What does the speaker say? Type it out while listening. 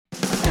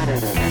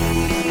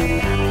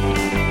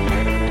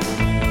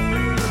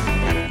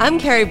I'm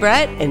Carrie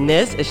Brett, and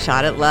this is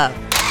Shot at Love.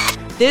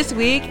 This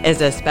week is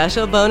a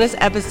special bonus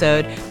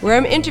episode where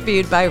I'm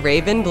interviewed by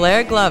Raven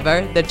Blair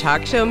Glover, the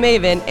talk show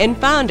maven and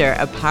founder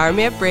of Power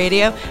Me Up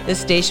Radio, the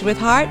station with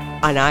heart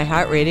on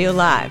iHeartRadio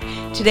Live.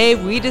 Today,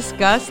 we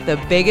discuss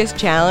the biggest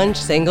challenge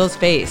singles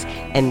face,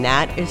 and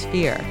that is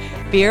fear.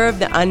 Fear of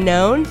the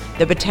unknown,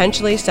 that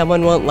potentially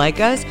someone won't like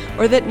us,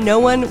 or that no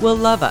one will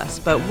love us.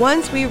 But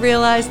once we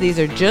realize these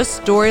are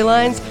just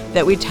storylines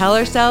that we tell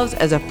ourselves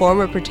as a form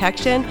of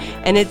protection,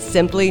 and it's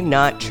simply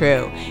not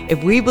true.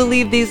 If we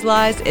believe these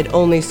lies, it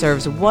only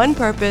serves one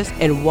purpose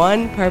and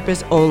one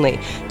purpose only,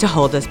 to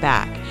hold us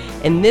back.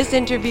 In this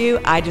interview,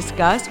 I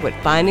discuss what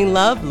finding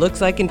love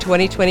looks like in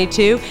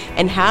 2022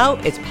 and how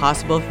it's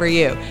possible for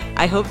you.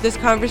 I hope this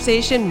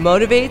conversation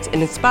motivates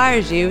and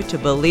inspires you to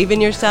believe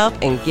in yourself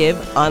and give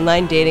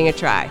online dating a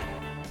try.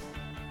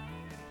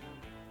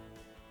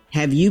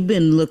 Have you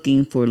been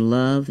looking for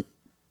love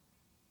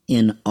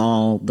in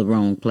all the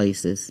wrong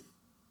places?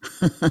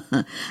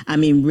 I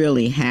mean,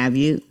 really, have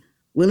you?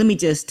 Well, let me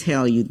just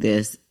tell you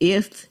this.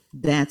 If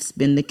that's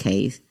been the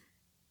case,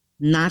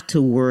 not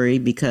to worry,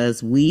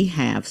 because we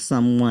have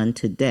someone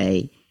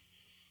today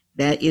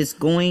that is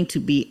going to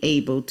be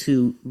able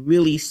to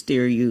really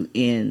steer you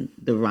in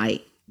the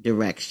right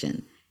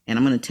direction. And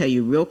I'm going to tell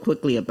you real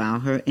quickly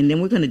about her, and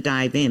then we're going to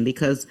dive in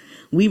because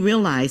we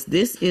realize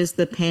this is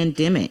the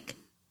pandemic.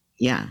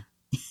 Yeah.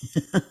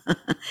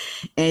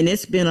 And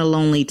it's been a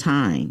lonely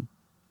time.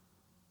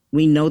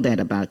 We know that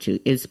about you.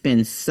 It's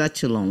been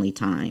such a lonely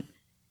time.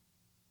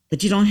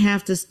 But you don't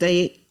have to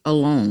stay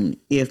alone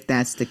if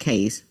that's the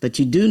case. But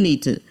you do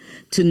need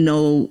to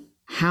know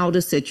how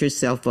to set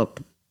yourself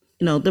up,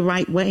 the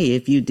right way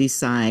if you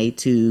decide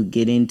to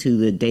get into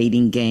the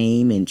dating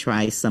game and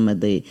try some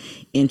of the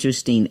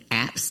interesting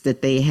apps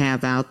that they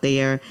have out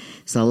there.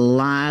 It's a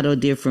lot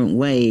of different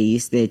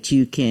ways that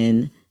you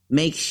can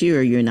make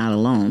sure you're not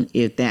alone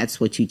if that's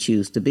what you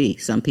choose to be.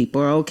 Some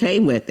people are okay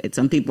with it.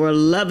 Some people are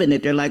loving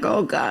it. They're like,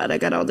 oh God, I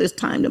got all this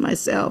time to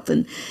myself.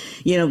 And,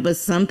 but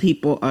some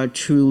people are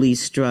truly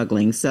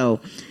struggling. So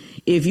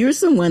if you're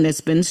someone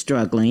that's been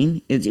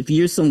struggling, if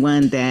you're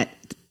someone that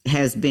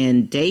has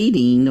been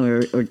dating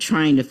or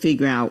trying to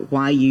figure out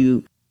why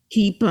you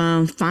keep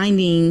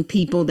finding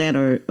people that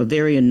are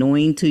very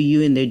annoying to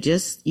you and they're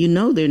just,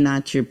 they're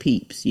not your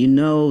peeps. They're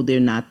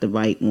not the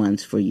right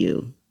ones for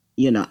you.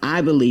 I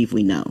believe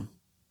we know.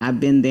 I've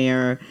been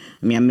there.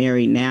 I mean, I'm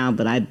married now,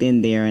 but I've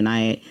been there and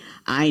I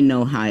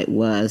know how it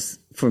was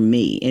for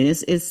me. And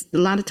it's a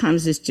lot of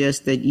times it's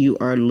just that you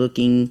are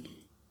looking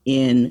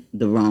in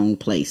the wrong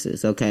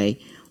places. Okay.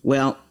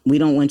 Well, we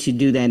don't want you to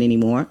do that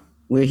anymore.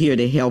 We're here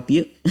to help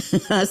you.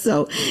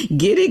 So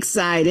get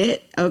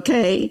excited.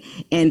 Okay.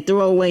 And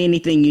throw away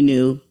anything you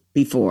knew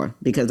before,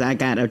 because I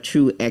got a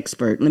true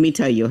expert. Let me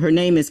tell you, her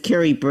name is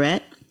Carrie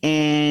Brett.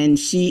 And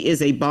she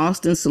is a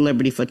Boston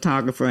celebrity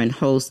photographer and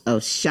host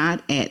of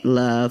Shot at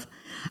Love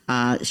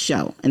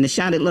show. And the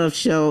Shot at Love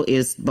show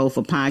is both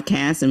a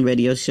podcast and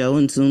radio show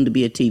and soon to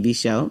be a TV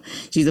show.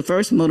 She's the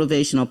first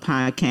motivational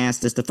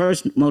podcast. It's the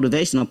first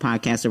motivational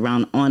podcast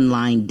around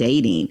online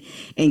dating.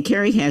 And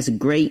Carrie has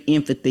great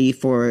empathy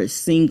for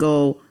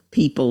single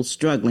people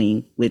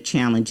struggling with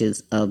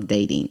challenges of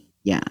dating.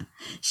 Yeah.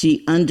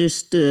 She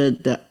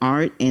understood the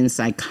art and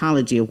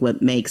psychology of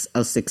what makes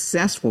a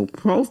successful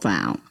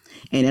profile.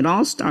 And it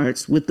all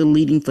starts with the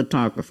leading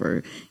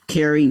photographer.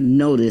 Carrie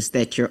noticed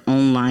that your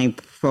online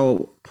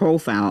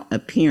profile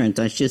appearance,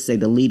 I should say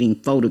the leading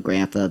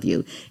photograph of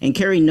you. And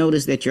Carrie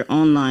noticed that your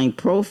online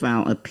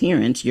profile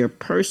appearance, your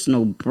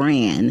personal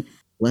brand,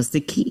 was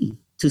the key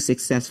to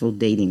successful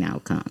dating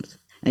outcomes.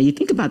 Now, you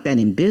think about that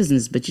in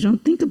business, but you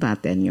don't think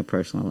about that in your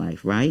personal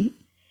life, right?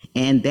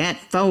 And that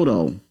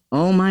photo,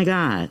 oh my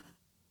God,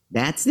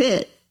 that's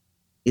it.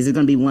 Is it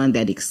going to be one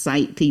that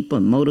excite people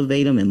and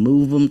motivate them and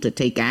move them to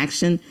take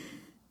action?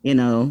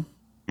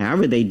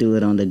 However they do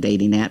it on the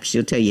dating app,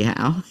 she'll tell you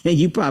how.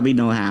 You probably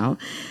know how.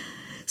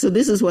 So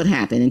this is what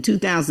happened. In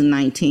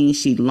 2019,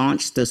 she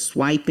launched the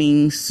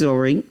Swiping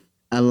Story,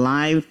 a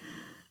live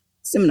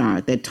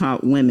seminar that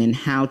taught women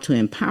how to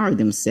empower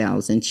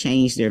themselves and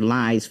change their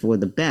lives for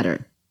the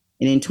better.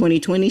 And in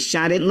 2020,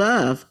 Shot at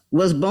Love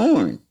was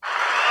born.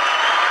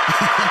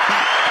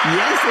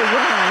 Yes, it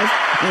was.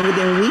 And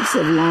within weeks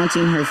of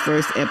launching her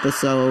first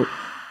episode,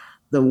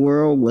 the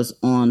world was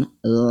on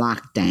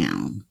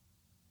lockdown.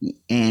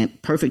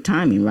 And perfect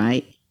timing,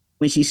 right?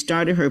 When she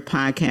started her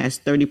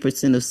podcast,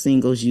 30% of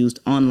singles used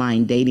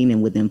online dating.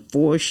 And within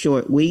 4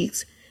 short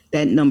weeks,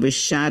 that number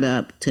shot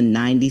up to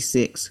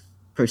 96%.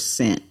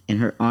 And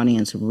her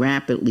audience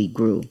rapidly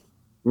grew.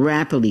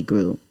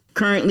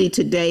 Currently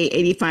today,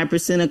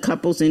 85% of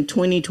couples in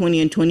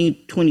 2020 and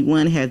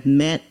 2021 have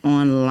met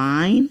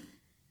online.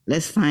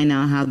 Let's find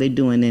out how they're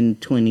doing in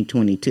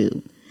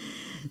 2022.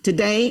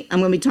 Today, I'm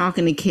going to be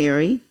talking to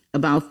Carrie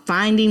about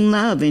finding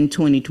love in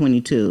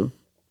 2022.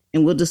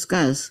 And we'll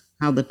discuss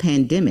how the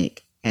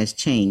pandemic has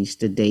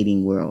changed the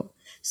dating world.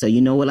 So you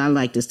know what I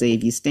like to say,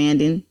 if you're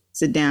standing,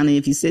 sit down, and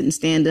if you sit and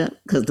stand up,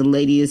 because the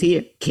lady is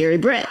here, Carrie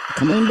Brett,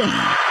 come on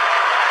down.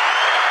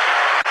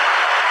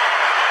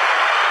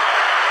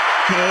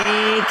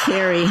 Hey,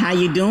 Carrie, how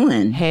you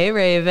doing? Hey,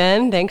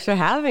 Raven. Thanks for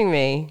having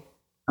me.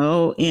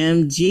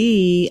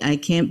 OMG, I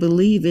can't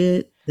believe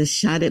it. The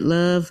Shot at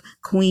Love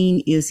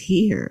queen is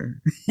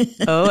here.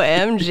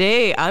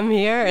 OMG, I'm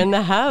here in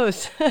the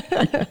house.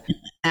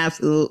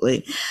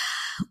 Absolutely.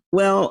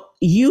 Well,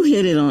 you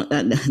hit it on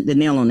the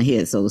nail on the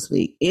head, so to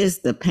speak. It's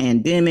the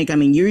pandemic. I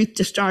mean, you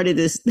just started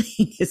this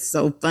thing. It's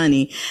so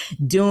funny.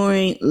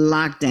 During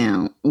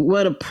lockdown.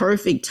 What a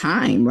perfect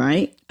time,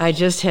 right? I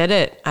just hit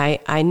it.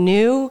 I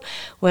knew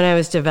when I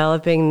was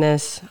developing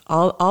this,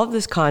 all of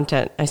this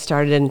content, I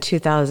started in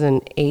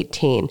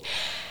 2018.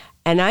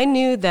 And I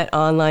knew that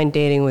online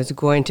dating was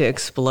going to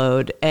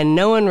explode. And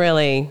no one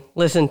really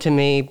listened to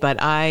me, but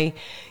I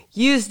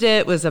used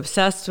it, was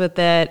obsessed with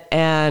it,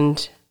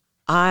 and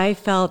I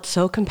felt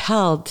so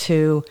compelled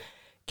to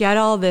get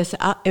all this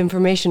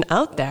information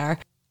out there.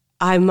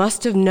 I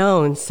must have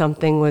known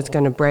something was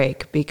going to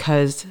break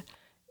because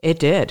it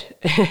did.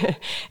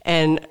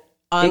 And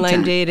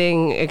online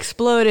dating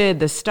exploded.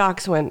 The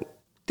stocks went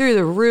through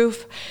the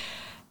roof.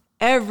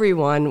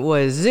 Everyone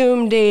was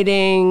Zoom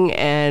dating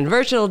and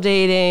virtual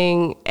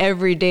dating.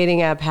 Every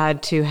dating app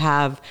had to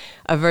have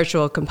a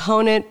virtual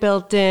component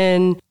built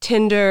in.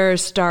 Tinder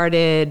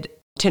started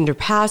Tinder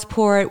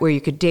Passport, where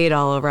you could date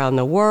all around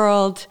the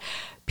world.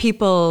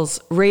 People's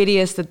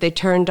radius that they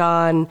turned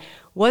on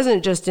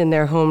wasn't just in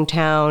their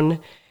hometown.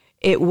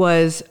 It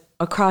was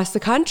across the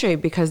country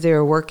because they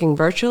were working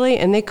virtually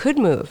and they could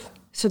move.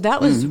 So that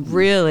was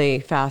really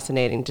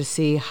fascinating to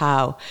see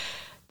how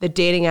the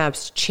dating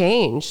apps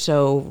changed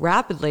so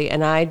rapidly.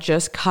 And I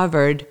just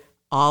covered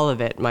all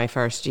of it my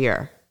first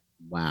year.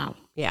 Wow.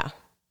 Yeah.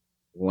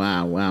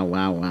 Wow.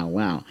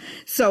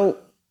 So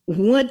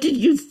what did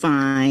you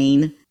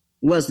find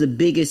was the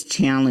biggest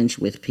challenge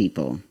with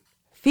people?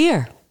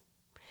 Fear.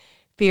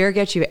 Fear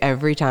gets you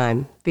every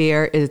time.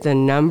 Fear is the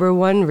number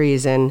one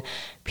reason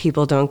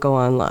people don't go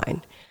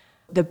online.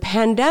 The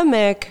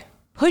pandemic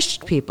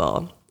pushed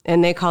people,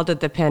 and they called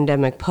it the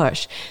pandemic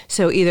push.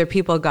 So either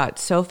people got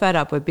so fed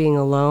up with being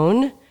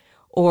alone,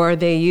 or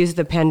they used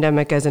the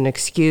pandemic as an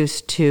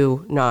excuse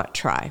to not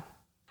try.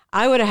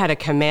 I would have had a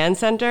command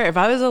center. If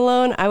I was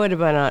alone, I would have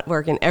been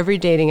working every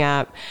dating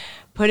app,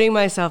 putting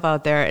myself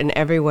out there in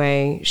every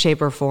way,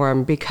 shape, or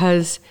form,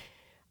 because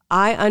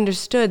I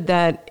understood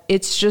that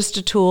it's just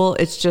a tool,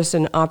 it's just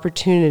an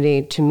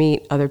opportunity to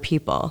meet other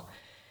people.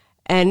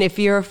 And if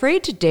you're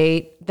afraid to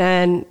date,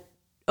 then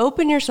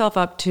open yourself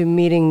up to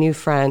meeting new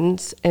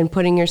friends and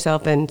putting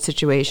yourself in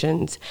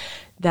situations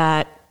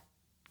that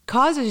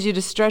causes you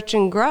to stretch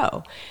and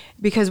grow.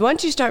 Because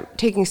once you start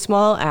taking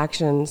small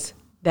actions,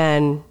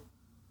 then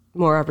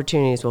more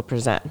opportunities will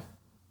present.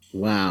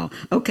 Wow.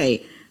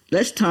 Okay.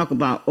 Let's talk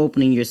about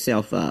opening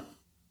yourself up.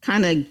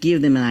 Kind of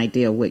give them an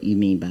idea of what you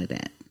mean by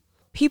that.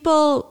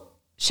 People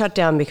shut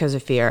down because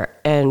of fear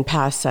and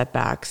past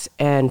setbacks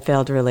and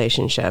failed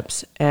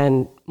relationships.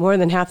 And more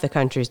than half the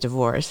country is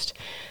divorced.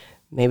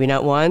 Maybe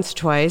not once,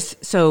 twice.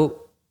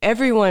 So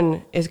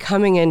everyone is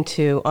coming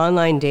into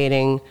online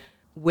dating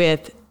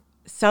with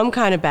some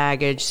kind of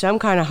baggage, some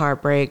kind of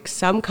heartbreak,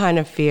 some kind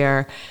of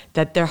fear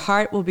that their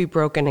heart will be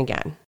broken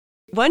again.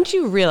 Once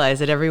you realize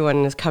that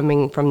everyone is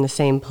coming from the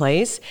same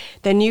place,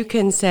 then you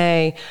can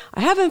say, I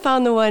haven't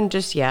found the one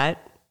just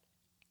yet.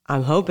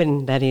 I'm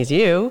hoping that he's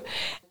you.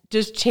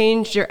 Just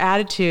change your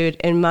attitude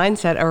and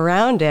mindset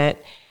around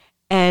it,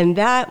 and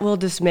that will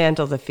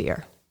dismantle the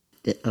fear.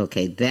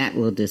 Okay, that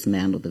will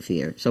dismantle the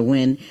fear. So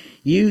when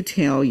you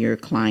tell your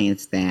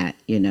clients that,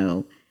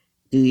 do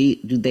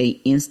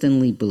they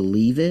instantly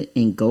believe it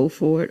and go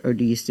for it, or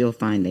do you still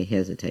find they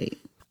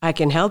hesitate? I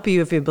can help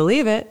you if you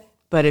believe it,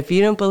 but if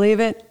you don't believe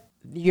it,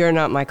 you're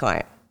not my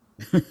client.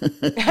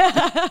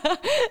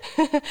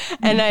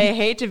 And I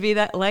hate to be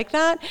like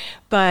that,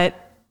 but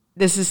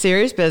this is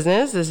serious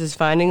business. This is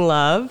finding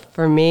love.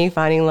 For me,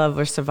 finding love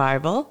was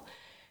survival.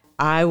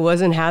 I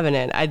wasn't having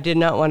it. I did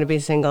not want to be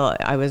single.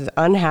 I was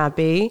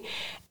unhappy.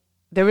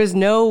 There was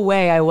no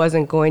way I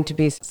wasn't going to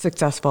be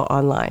successful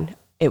online.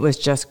 It was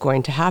just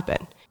going to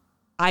happen.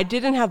 I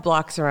didn't have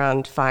blocks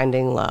around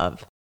finding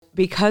love.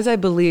 Because I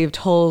believed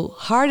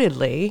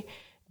wholeheartedly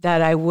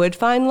that I would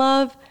find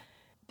love,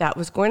 that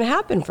was going to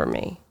happen for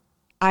me.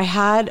 I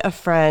had a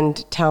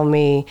friend tell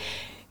me,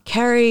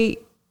 Carrie,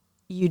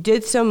 you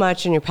did so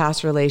much in your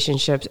past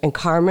relationships, and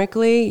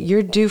karmically,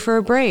 you're due for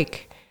a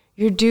break.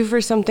 You're due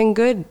for something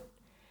good.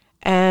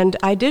 And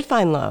I did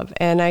find love,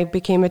 and I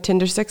became a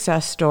Tinder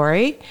success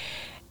story.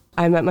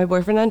 I met my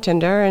boyfriend on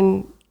Tinder,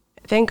 and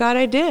thank God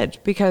I did,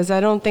 because I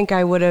don't think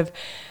I would have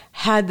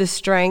had the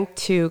strength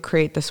to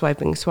create the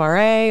Swiping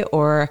Soiree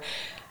or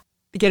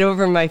get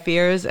over my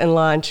fears and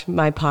launch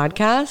my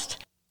podcast,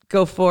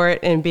 go for it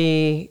and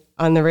be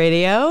on the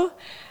radio.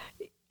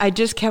 I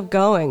just kept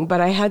going,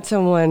 but I had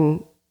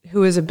someone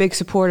who was a big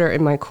supporter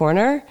in my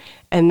corner,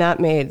 and that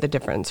made the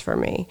difference for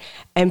me.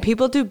 And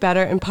people do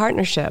better in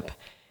partnership.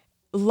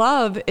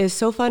 Love is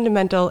so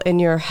fundamental in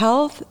your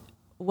health,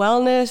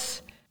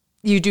 wellness,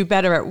 You do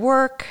better at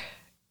work.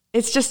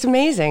 It's just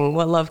amazing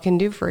what love can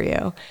do for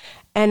you.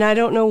 And I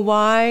don't know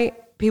why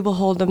people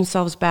hold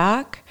themselves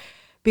back,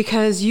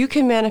 because you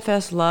can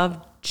manifest love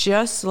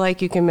just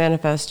like you can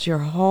manifest your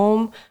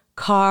home,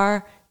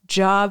 car,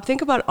 job.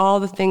 Think about all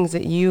the things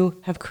that you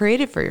have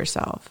created for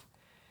yourself.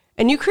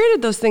 And you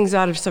created those things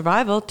out of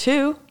survival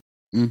too.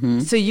 Mm-hmm.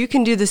 So you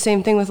can do the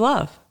same thing with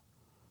love.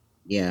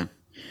 Yeah.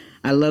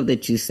 I love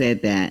that you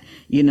said that.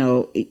 You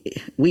know,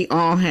 we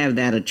all have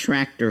that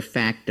attractor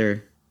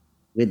factor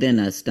within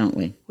us, don't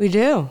we? We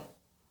do.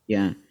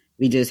 Yeah.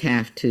 We just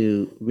have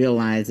to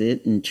realize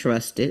it and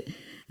trust it.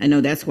 I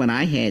know that's what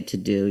I had to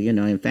do. You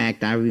know, in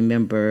fact, I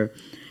remember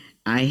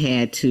I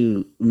had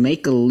to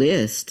make a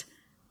list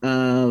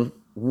of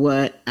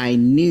what I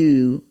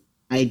knew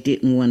I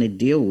didn't want to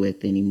deal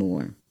with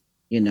anymore,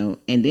 you know,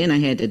 and then I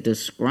had to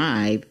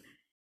describe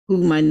who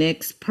my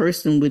next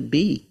person would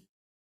be,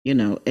 you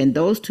know, and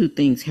those two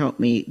things helped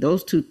me.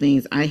 Those two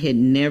things I had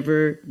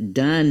never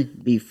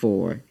done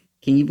before.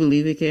 Can you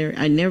believe it, Carrie?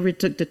 I never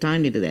took the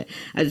time to do that.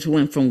 I just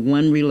went from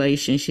one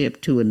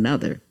relationship to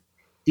another.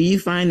 Do you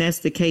find that's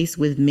the case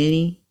with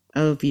many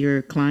of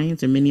your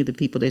clients or many of the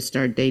people that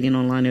start dating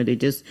online? Or they're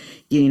just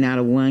getting out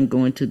of one,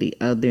 going to the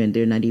other, and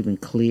they're not even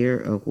clear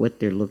of what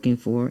they're looking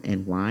for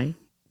and why?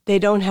 They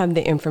don't have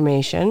the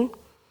information.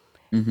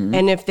 Mm-hmm.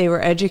 And if they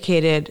were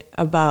educated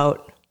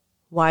about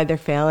why they're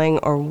failing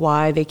or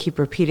why they keep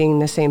repeating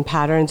the same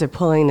patterns or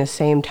pulling the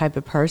same type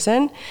of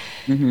person,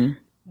 mm-hmm.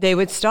 they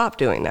would stop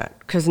doing that,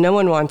 because no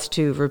one wants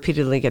to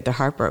repeatedly get their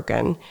heart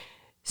broken.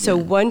 So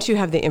once you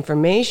have the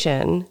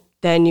information,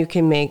 then you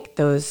can make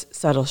those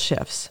subtle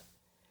shifts.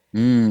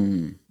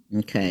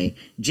 Okay.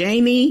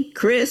 Jamie,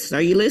 Chris,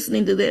 are you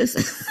listening to this?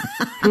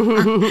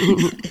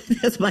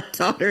 That's my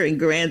daughter and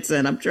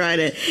grandson. I'm trying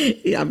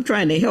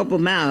to help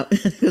them out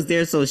because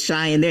they're so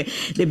shy. And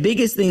the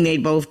biggest thing they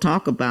both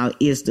talk about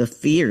is the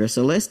fear.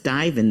 So let's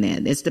dive in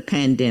that. It's the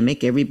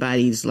pandemic.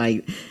 Everybody's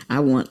like,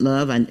 I want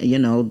love. And, you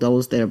know,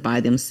 those that are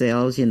by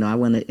themselves, you know,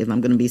 if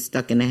I'm going to be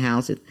stuck in the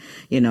house,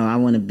 you know, I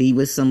want to be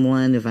with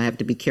someone. If I have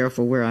to be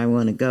careful where I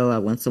want to go, I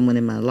want someone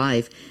in my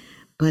life.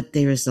 But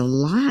there's a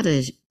lot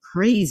of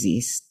crazy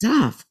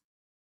stuff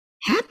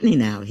happening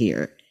out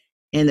here.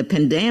 And the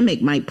pandemic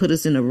might put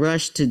us in a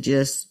rush to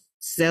just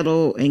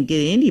settle and get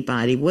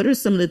anybody. What are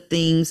some of the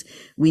things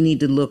we need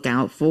to look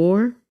out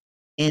for?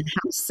 And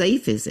how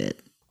safe is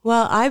it?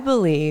 Well, I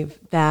believe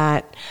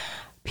that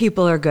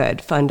people are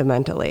good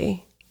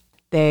fundamentally.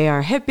 They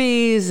are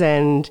hippies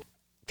and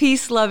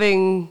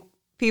peace-loving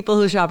people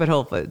who shop at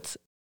Whole Foods.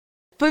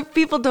 But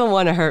people don't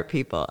want to hurt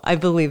people. I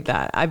believe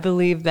that. I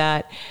believe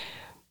that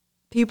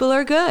people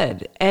are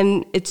good.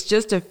 And it's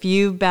just a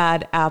few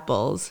bad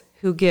apples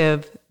who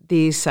give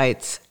these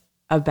sites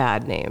a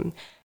bad name.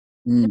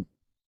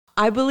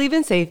 I believe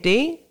in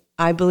safety.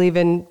 I believe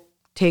in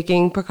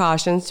taking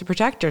precautions to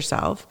protect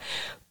yourself.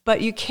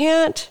 But you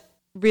can't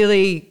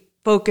really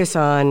focus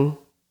on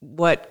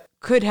what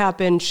could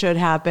happen, should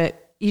happen.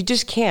 You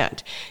just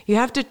can't. You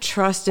have to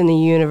trust in the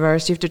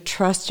universe. You have to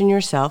trust in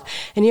yourself.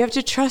 And you have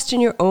to trust in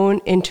your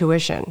own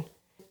intuition.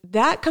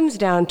 That comes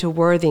down to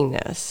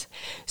worthiness.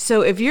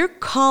 So if you're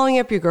calling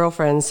up your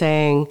girlfriend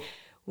saying,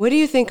 what do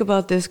you think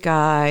about this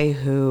guy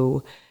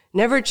who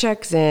never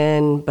checks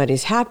in, but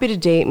he's happy to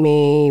date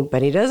me,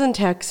 but he doesn't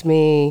text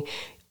me?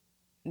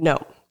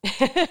 No.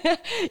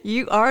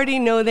 You already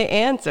know the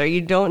answer.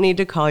 You don't need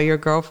to call your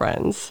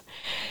girlfriends.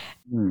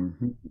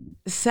 Mm-hmm.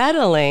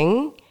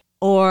 Settling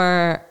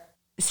or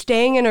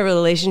staying in a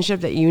relationship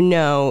that you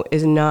know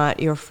is not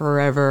your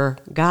forever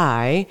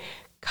guy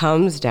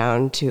comes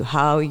down to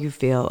how you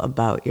feel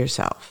about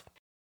yourself.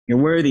 Your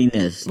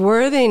worthiness.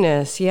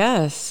 Worthiness,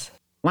 yes.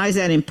 Why is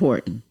that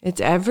important? It's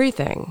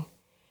everything.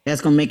 That's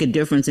going to make a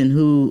difference in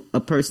who a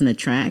person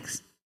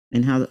attracts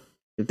and how,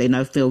 if they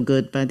not feel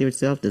good by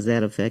themselves, does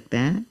that affect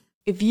that?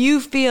 If you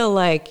feel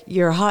like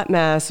you're a hot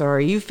mess, or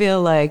you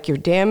feel like you're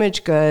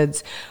damaged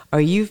goods,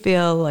 or you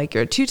feel like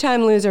you're a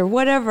two-time loser,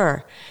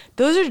 whatever,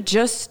 those are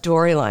just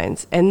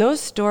storylines. And those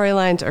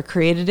storylines are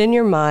created in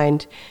your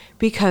mind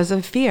because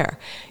of fear.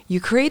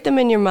 You create them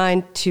in your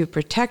mind to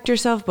protect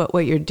yourself, but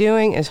what you're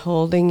doing is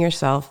holding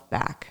yourself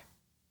back.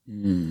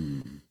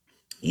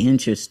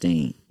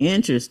 Interesting.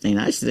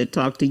 I should have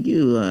talked to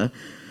you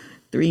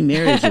 3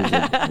 marriages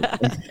ago.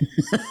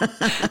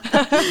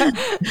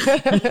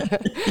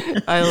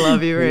 I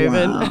love you,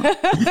 Raven. Wow.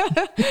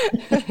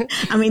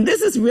 I mean,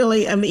 this is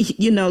really,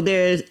 you know,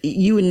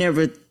 you would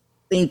never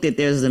think that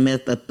there's a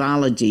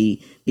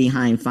methodology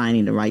behind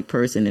finding the right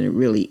person, and it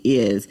really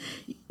is.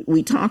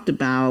 We talked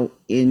about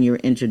in your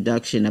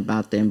introduction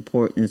about the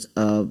importance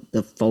of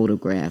the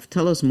photograph.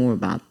 Tell us more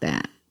about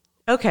that.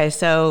 Okay,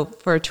 so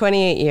for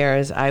 28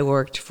 years, I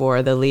worked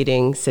for the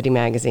leading city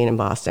magazine in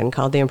Boston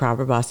called The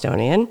Improper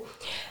Bostonian,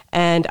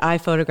 and I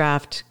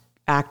photographed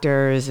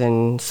actors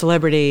and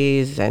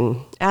celebrities and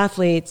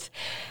athletes.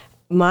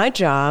 My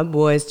job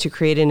was to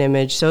create an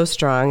image so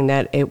strong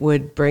that it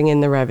would bring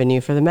in the revenue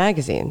for the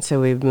magazine.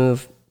 So we'd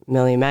move 1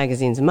 million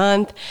magazines a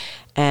month,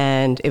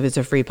 and it was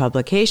a free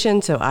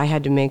publication, so I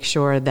had to make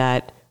sure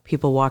that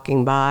people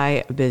walking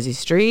by a busy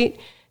street,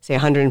 say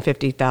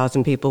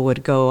 150,000 people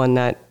would go on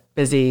that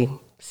busy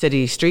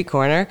city street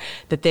corner,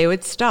 that they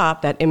would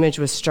stop. That image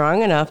was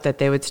strong enough that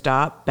they would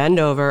stop, bend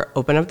over,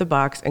 open up the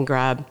box, and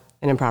grab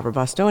an improper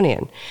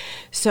Bostonian.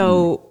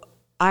 So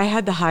I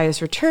had the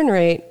highest return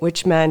rate,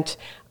 which meant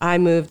I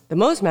moved the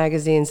most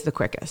magazines the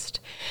quickest.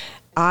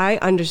 I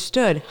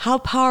understood how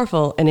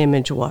powerful an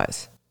image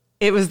was.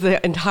 It was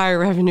the entire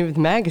revenue of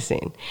the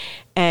magazine.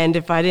 And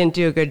if I didn't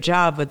do a good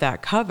job with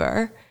that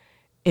cover,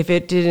 if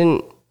it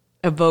didn't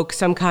evoke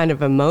some kind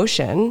of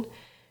emotion,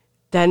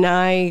 then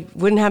I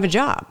wouldn't have a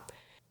job.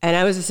 And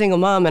I was a single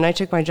mom, and I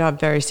took my job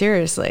very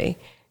seriously.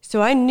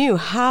 So I knew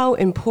how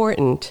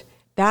important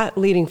that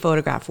leading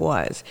photograph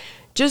was,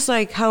 just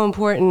like how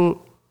important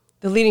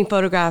the leading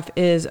photograph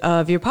is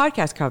of your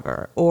podcast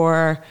cover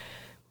or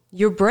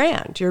your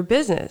brand, your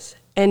business.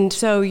 And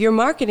so you're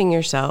marketing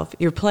yourself,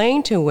 you're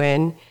playing to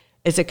win.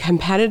 It's a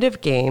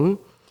competitive game,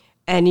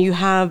 and you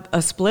have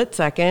a split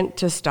second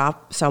to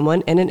stop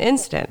someone in an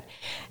instant.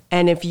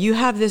 And if you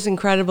have this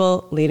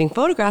incredible leading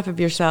photograph of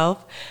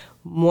yourself,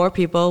 more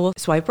people will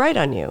swipe right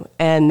on you.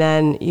 And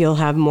then you'll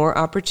have more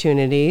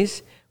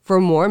opportunities for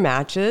more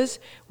matches,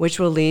 which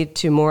will lead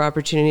to more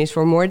opportunities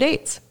for more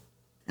dates.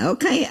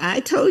 Okay, I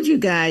told you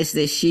guys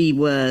that she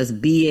was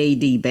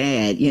BAD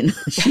bad. You know,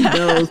 she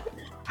knows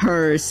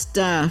her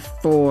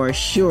stuff for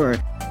sure.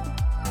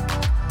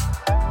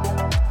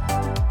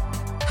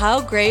 How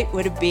great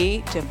would it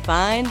be to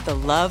find the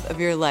love of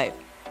your life,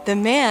 the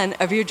man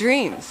of your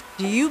dreams?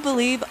 Do you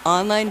believe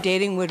online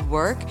dating would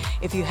work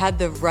if you had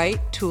the right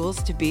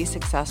tools to be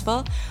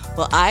successful?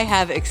 Well, I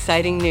have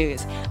exciting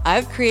news.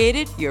 I've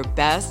created your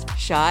Best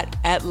Shot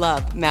at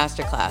Love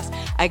Masterclass.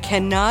 I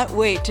cannot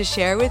wait to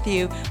share with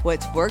you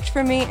what's worked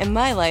for me in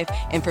my life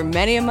and for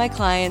many of my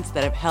clients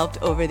that have helped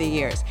over the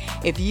years.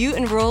 If you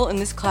enroll in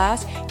this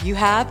class, you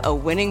have a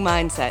winning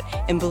mindset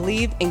and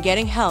believe in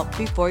getting help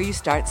before you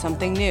start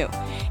something new.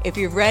 If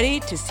you're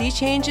ready to see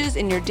changes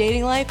in your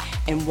dating life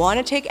and want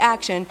to take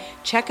action,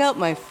 check out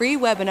my free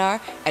webinar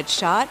at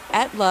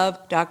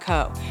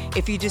shotatlove.co.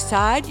 If you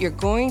decide you're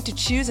going to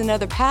choose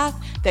another path,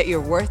 that you're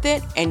worth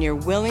it, and you're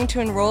willing to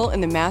enroll in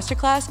the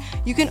masterclass,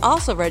 you can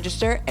also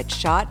register at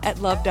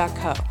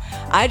shotatlove.co.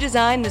 I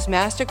designed this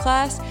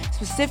masterclass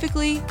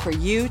specifically for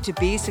you to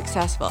be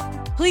successful.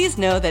 Please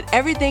know that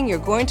everything you're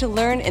going to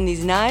learn in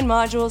these 9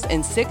 modules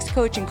and 6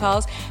 coaching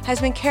calls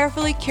has been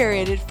carefully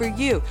curated for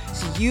you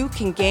so you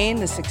can gain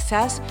the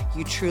success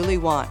you truly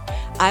want.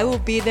 I will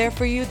be there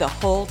for you the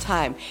whole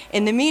time.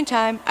 In the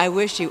meantime, I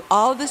wish you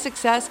all the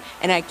success,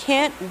 and I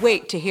can't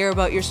wait to hear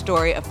about your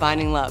story of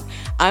finding love.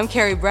 I'm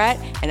Carrie Brett,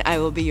 and I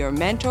will be your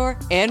mentor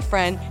and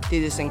friend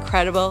through this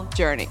incredible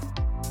journey.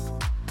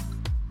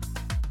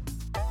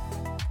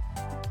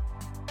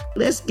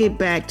 Let's get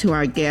back to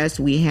our guest.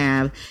 We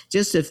have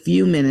just a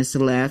few minutes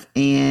left.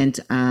 And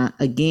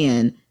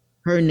again,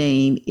 her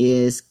name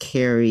is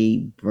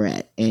Carrie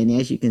Brett. And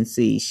as you can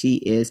see, she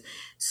is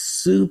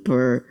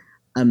super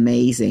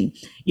amazing.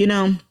 You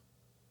know,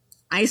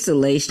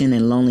 isolation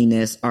and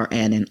loneliness are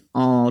at an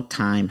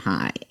all-time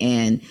high.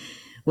 And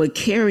what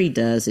Carrie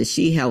does is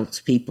she helps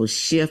people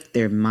shift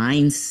their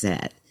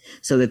mindset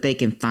so that they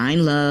can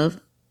find love.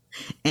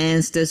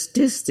 And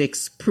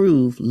statistics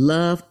prove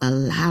love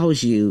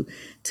allows you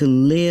to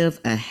live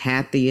a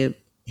happier,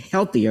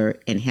 healthier,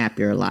 and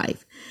happier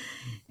life.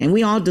 And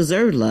we all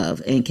deserve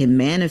love and can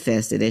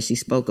manifest it, as she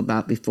spoke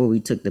about before we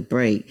took the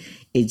break.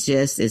 It's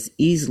just as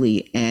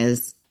easily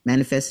as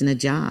manifesting a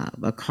job,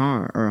 a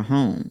car, or a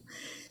home.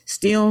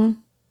 Still,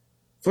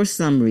 for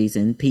some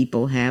reason,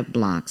 people have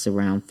blocks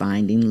around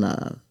finding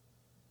love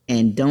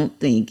and don't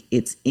think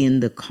it's in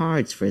the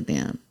cards for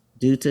them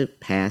due to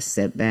past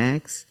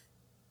setbacks,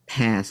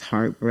 past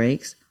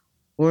heartbreaks,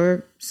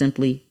 or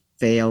simply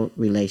failed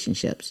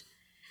relationships.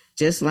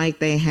 Just like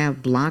they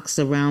have blocks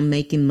around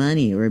making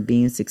money or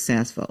being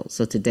successful.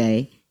 So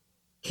today,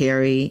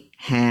 Carrie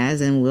has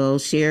and will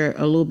share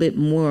a little bit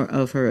more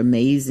of her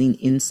amazing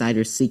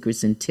insider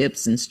secrets and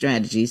tips and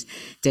strategies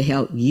to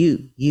help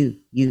you.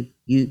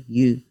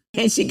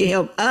 And she can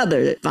help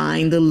others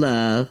find the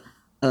love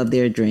of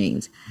their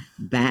dreams.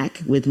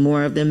 Back with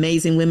more of the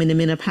Amazing Women and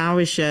Men of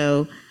Power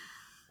show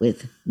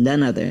with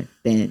none other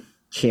than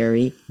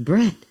Carrie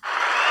Brett.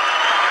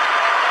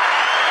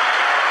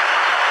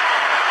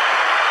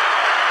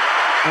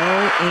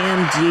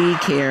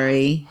 OMG,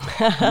 Carrie.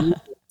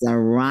 You are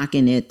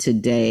rocking it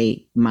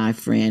today, my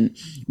friend.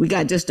 We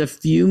got just a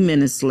few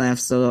minutes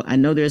left, so I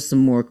know there's some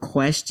more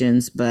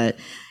questions, but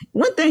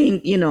one thing,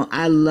 you know,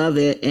 I love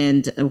it.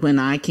 And when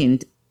I can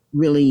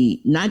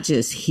really not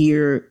just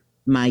hear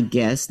my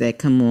guests that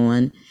come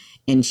on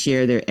and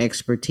share their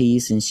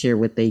expertise and share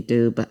what they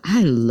do, but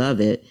I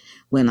love it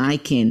when I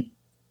can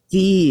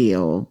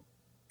feel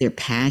their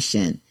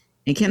passion.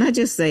 And can I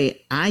just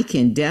say, I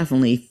can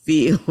definitely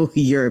feel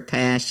your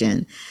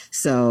passion.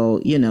 So,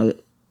 you know,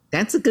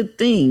 that's a good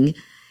thing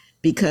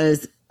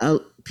because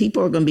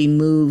people are going to be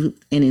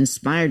moved and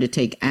inspired to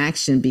take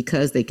action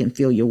because they can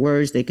feel your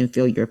words, they can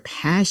feel your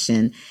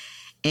passion.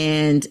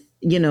 And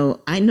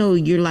I know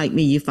you're like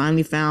me. You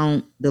finally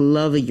found the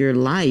love of your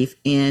life.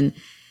 And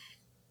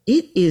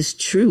it is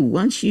true.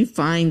 Once you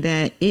find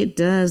that, it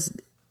does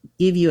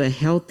give you a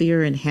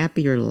healthier and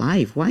happier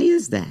life. Why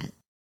is that?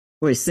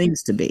 Or it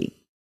seems to be.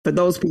 For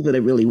those people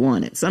that really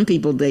want it. Some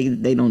people,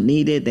 they don't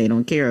need it. They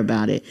don't care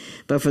about it.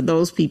 But for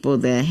those people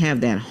that have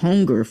that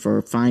hunger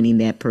for finding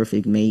that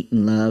perfect mate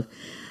and love,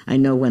 I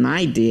know when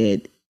I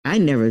did, I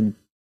never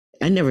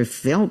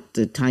felt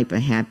the type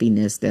of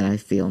happiness that I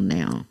feel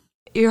now.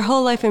 Your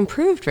whole life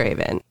improved,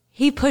 Raven.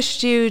 He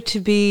pushed you to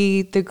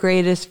be the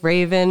greatest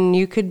Raven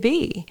you could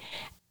be.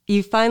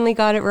 You finally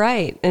got it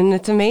right, and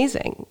it's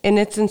amazing. And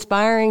it's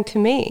inspiring to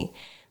me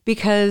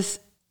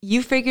because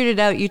you figured it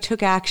out. You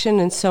took action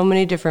in so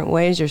many different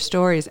ways. Your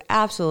story is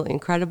absolutely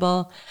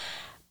incredible.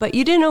 But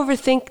you didn't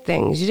overthink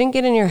things. You didn't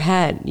get in your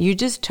head. You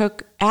just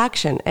took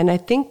action. And I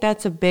think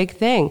that's a big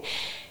thing.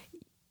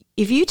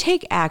 If you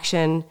take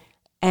action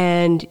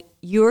and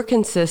you're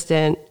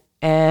consistent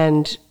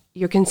and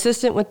you're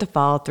consistent with the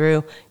follow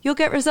through, you'll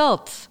get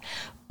results.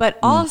 But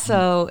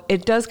also,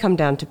 it does come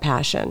down to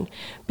passion,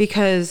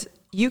 because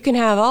you can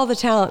have all the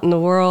talent in the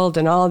world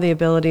and all the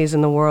abilities in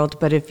the world,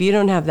 but if you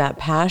don't have that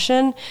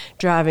passion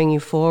driving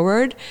you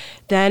forward,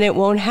 then it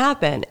won't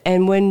happen.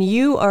 And when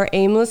you are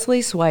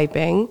aimlessly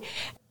swiping,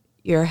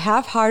 you're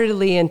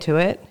half-heartedly into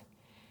it,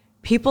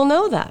 people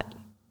know that.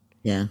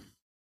 Yeah.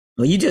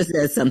 Well, you just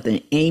said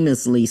something,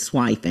 aimlessly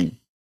swiping.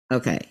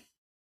 Okay.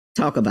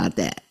 Talk about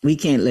that. We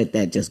can't let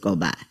that just go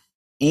by.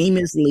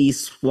 Aimlessly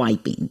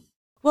swiping.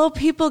 Well,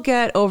 people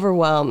get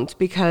overwhelmed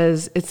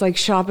because it's like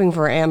shopping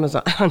for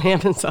Amazon on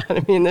Amazon.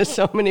 I mean, there's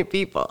so many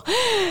people.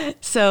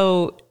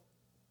 So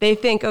they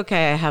think,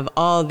 okay, I have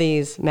all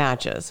these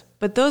matches,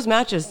 but those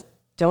matches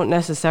don't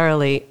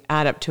necessarily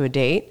add up to a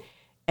date,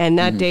 and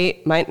that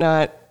date might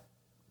not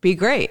be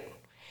great.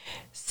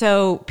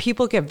 So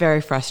people get very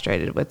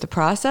frustrated with the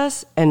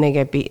process, and they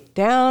get beat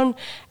down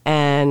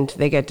and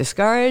they get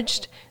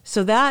discouraged.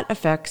 So that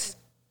affects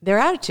their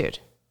attitude.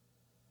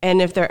 And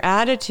if their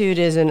attitude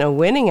isn't a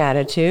winning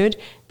attitude,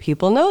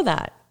 people know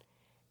that.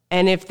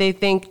 And if they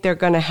think they're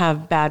going to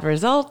have bad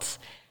results,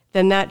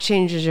 then that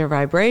changes your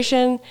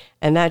vibration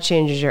and that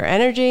changes your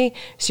energy.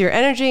 So your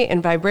energy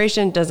and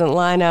vibration doesn't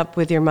line up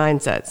with your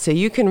mindset. So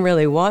you can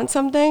really want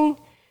something,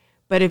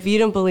 but if you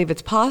don't believe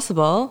it's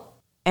possible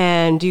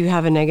and you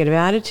have a negative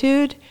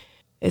attitude,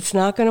 it's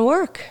not going to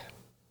work.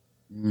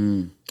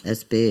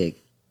 That's big.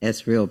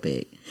 That's real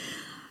big.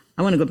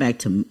 I want to go back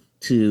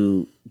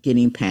to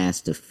getting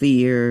past the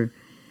fear.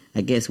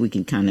 I guess we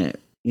can kind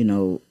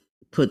of,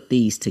 put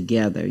these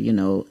together,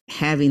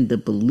 having the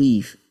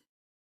belief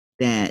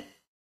that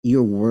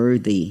you're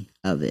worthy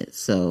of it.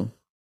 So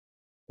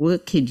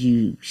what could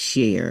you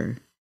share?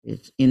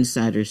 It's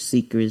insider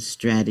secrets,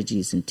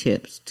 strategies, and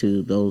tips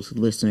to those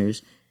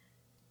listeners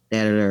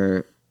that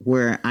are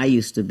where I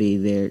used to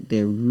be.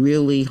 They're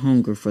really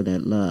hungry for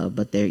that love,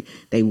 but they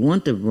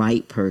want the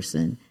right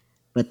person,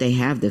 but they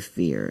have the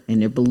fear,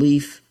 and their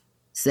belief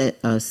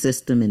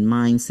system and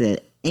mindset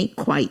ain't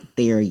quite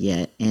there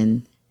yet,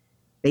 and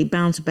they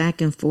bounce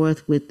back and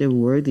forth with their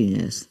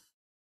worthiness,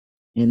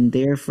 and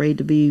they're afraid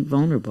to be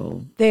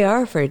vulnerable. They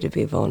are afraid to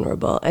be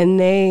vulnerable, and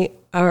they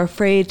are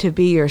afraid to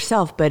be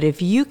yourself. But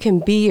if you can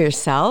be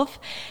yourself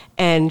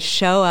and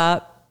show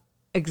up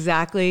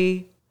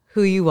exactly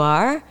who you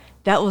are,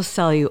 that will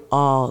sell you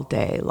all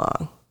day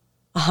long,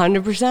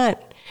 100%,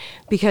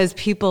 because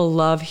people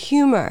love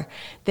humor.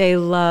 They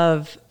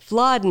love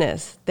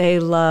flawedness. They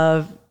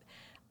love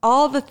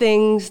all the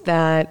things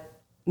that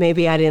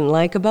maybe I didn't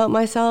like about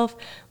myself.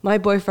 My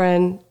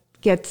boyfriend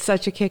gets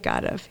such a kick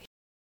out of.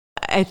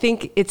 I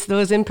think it's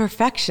those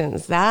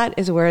imperfections. That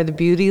is where the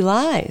beauty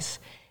lies,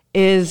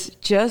 is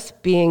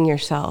just being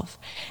yourself.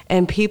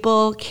 And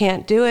people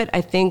can't do it. I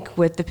think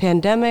with the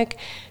pandemic,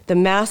 the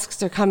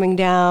masks are coming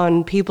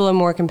down. People are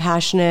more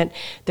compassionate.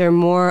 They're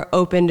more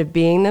open to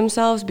being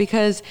themselves,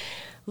 because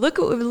look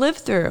what we've lived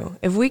through.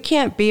 If we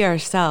can't be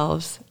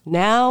ourselves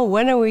now,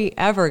 when are we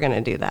ever going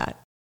to do that?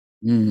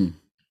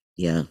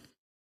 Yeah,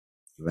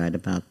 right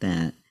about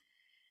that.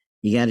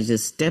 You got to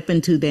just step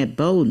into that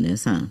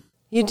boldness, huh?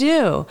 You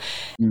do.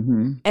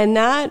 And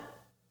that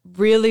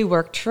really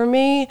worked for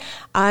me.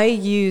 I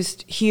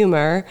used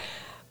humor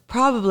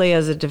probably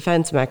as a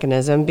defense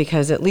mechanism,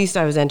 because at least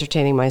I was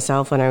entertaining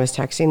myself when I was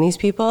texting these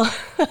people.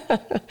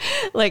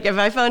 Like if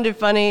I found it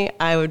funny,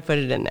 I would put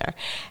it in there.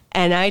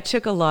 And I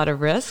took a lot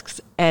of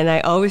risks, and I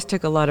always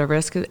took a lot of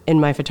risks in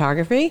my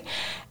photography.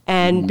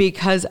 And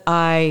because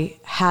I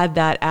had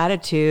that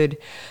attitude,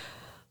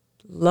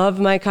 love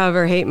my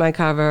cover, hate my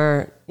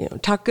cover,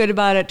 talk good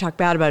about it, talk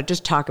bad about it,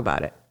 just talk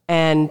about it.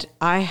 And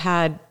I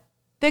had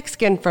thick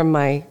skin from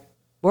my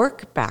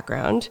work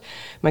background,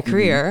 my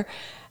career.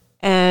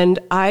 And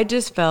I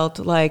just felt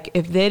like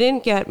if they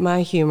didn't get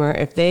my humor,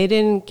 if they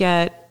didn't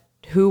get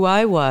who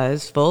I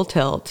was full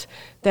tilt,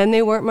 then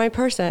they weren't my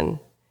person.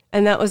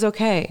 And that was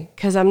okay,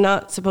 because I'm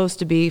not supposed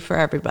to be for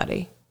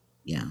everybody.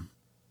 Yeah.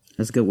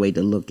 That's a good way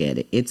to look at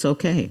it. It's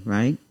okay,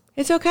 right?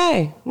 It's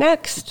okay.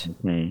 Next.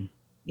 Okay.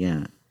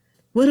 Yeah.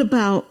 What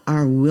about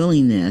our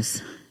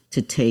willingness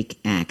to take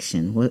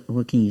action.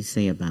 What can you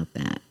say about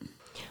that?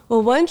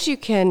 Well, once you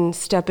can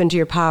step into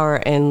your power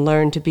and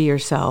learn to be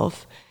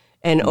yourself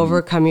and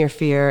overcome your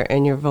fear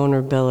and your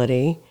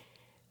vulnerability,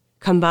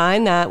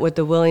 combine that with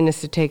the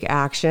willingness to take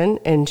action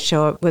and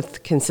show up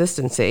with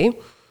consistency,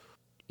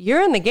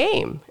 you're in the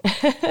game.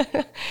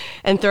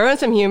 And throw in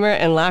some humor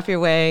and laugh your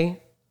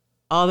way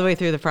all the way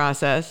through the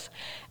process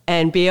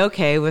and be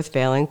okay with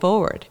failing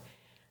forward.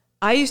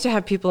 I used to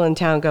have people in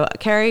town go,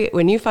 Carrie,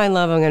 when you find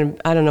love,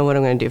 I don't know what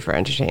I'm going to do for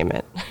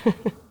entertainment.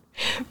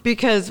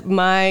 Because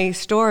my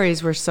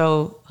stories were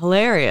so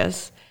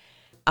hilarious,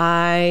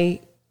 I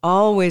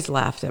always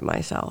laughed at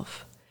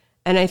myself.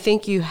 And I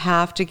think you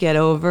have to get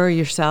over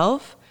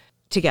yourself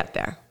to get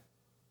there.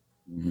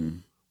 Mm-hmm.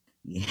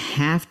 You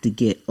have to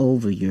get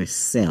over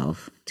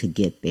yourself to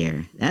get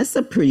there. That's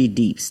a pretty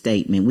deep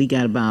statement. We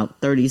got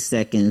about 30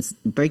 seconds.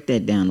 Break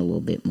that down a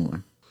little bit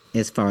more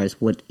as far as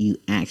what you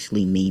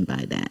actually mean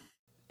by that.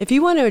 If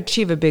you want to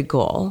achieve a big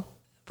goal,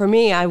 for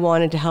me, I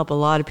wanted to help a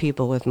lot of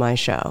people with my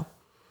show.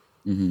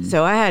 Mm-hmm.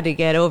 So I had to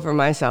get over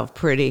myself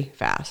pretty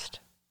fast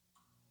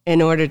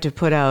in order to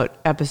put out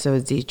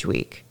episodes each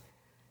week.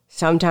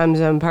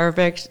 Sometimes I'm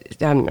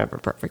perfect. I'm never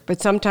perfect,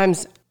 but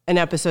sometimes an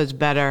episode's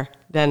better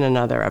than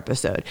another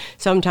episode.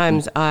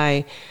 Sometimes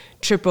I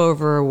trip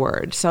over a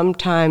word.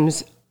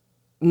 Sometimes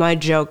my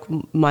joke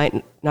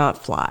might not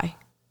fly.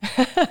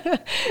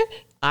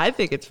 I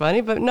think it's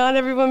funny, but not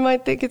everyone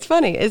might think it's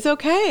funny. It's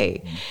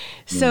okay.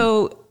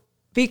 So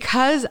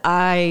because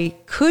I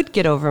could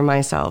get over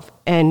myself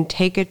and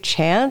take a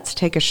chance,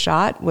 take a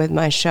shot with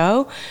my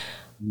show,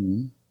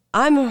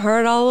 I'm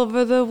heard all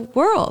over the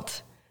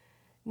world.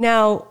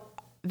 Now,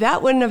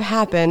 that wouldn't have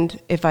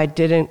happened if I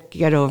didn't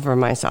get over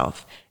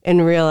myself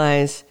and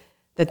realize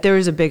that there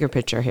was a bigger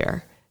picture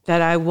here,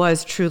 that I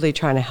was truly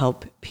trying to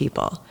help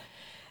people.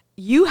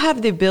 You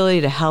have the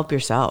ability to help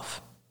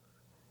yourself.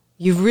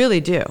 You really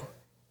do.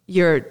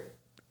 You're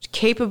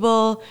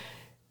capable.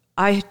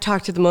 I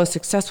talk to the most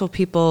successful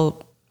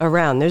people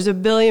around. There's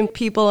 1 billion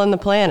people on the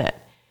planet.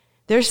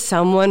 There's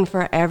someone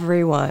for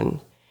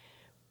everyone.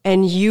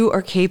 And you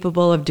are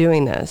capable of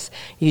doing this.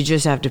 You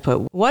just have to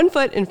put one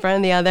foot in front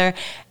of the other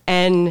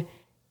and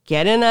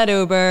get in that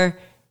Uber,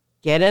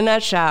 get in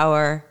that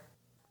shower,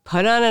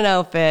 put on an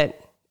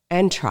outfit,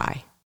 and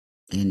try.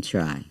 And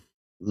try.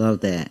 Love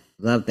that.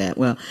 Love that.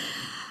 Well,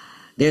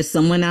 there's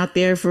someone out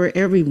there for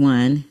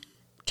everyone.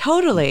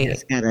 Totally.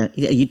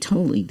 You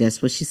totally.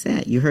 That's what she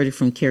said. You heard it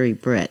from Carrie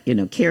Brett.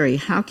 Carrie,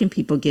 how can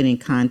people get in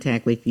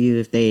contact with you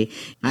if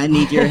I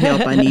need your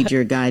help, I need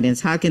your guidance?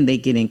 How can they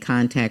get in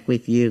contact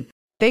with you?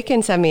 They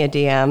can send me a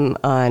DM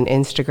on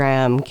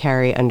Instagram,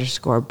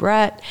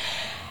 Carrie_Brett,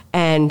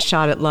 and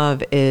Shot at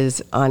Love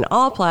is on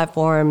all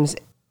platforms.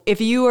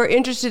 If you are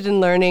interested in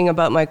learning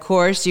about my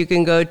course, you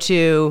can go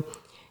to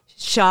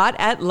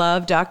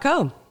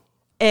shotatlove.co.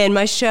 And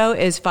my show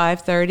is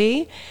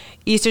 5:30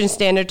 Eastern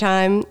Standard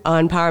Time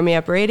on Power Me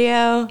Up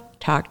Radio,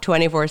 Talk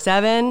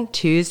 24/7,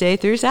 Tuesday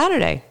through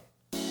Saturday.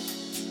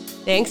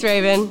 Thanks,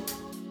 Raven.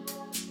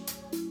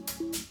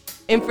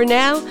 And for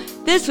now,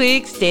 this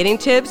week's dating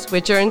tips,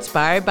 which are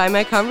inspired by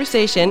my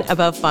conversation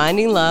about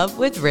finding love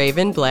with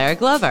Raven Blair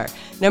Glover.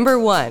 Number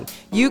 1,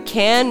 you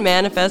can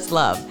manifest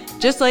love,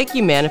 just like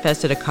you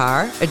manifested a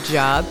car, a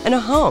job, and a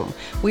home.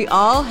 We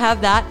all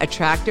have that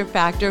attractor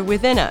factor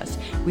within us.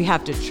 We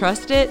have to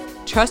trust it,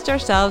 trust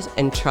ourselves,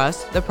 and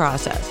trust the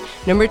process.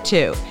 Number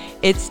 2,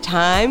 it's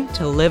time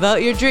to live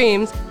out your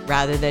dreams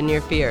rather than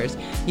your fears.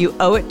 You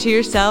owe it to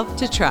yourself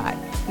to try.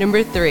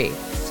 Number 3,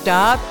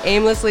 stop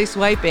aimlessly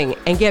swiping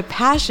and get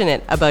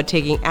passionate about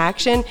taking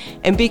action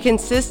and be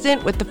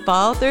consistent with the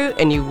follow through,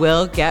 and you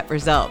will get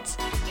results.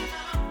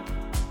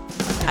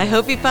 I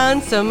hope you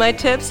found some of my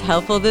tips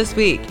helpful this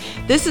week.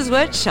 This is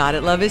what Shot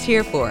at Love is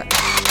here for,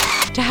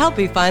 to help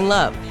you find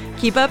love.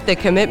 Keep up the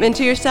commitment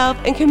to yourself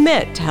and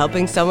commit to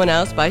helping someone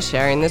else by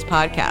sharing this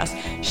podcast.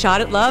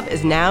 Shot at Love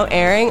is now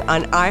airing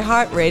on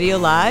iHeartRadio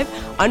Live,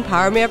 on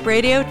Power Me Up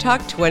Radio,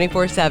 Talk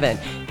 24/7.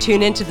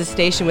 Tune into the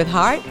station with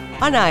Heart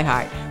on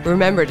iHeart.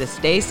 Remember to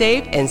stay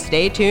safe and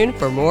stay tuned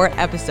for more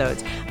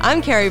episodes.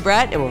 I'm Carrie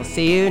Brett, and we'll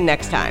see you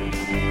next time.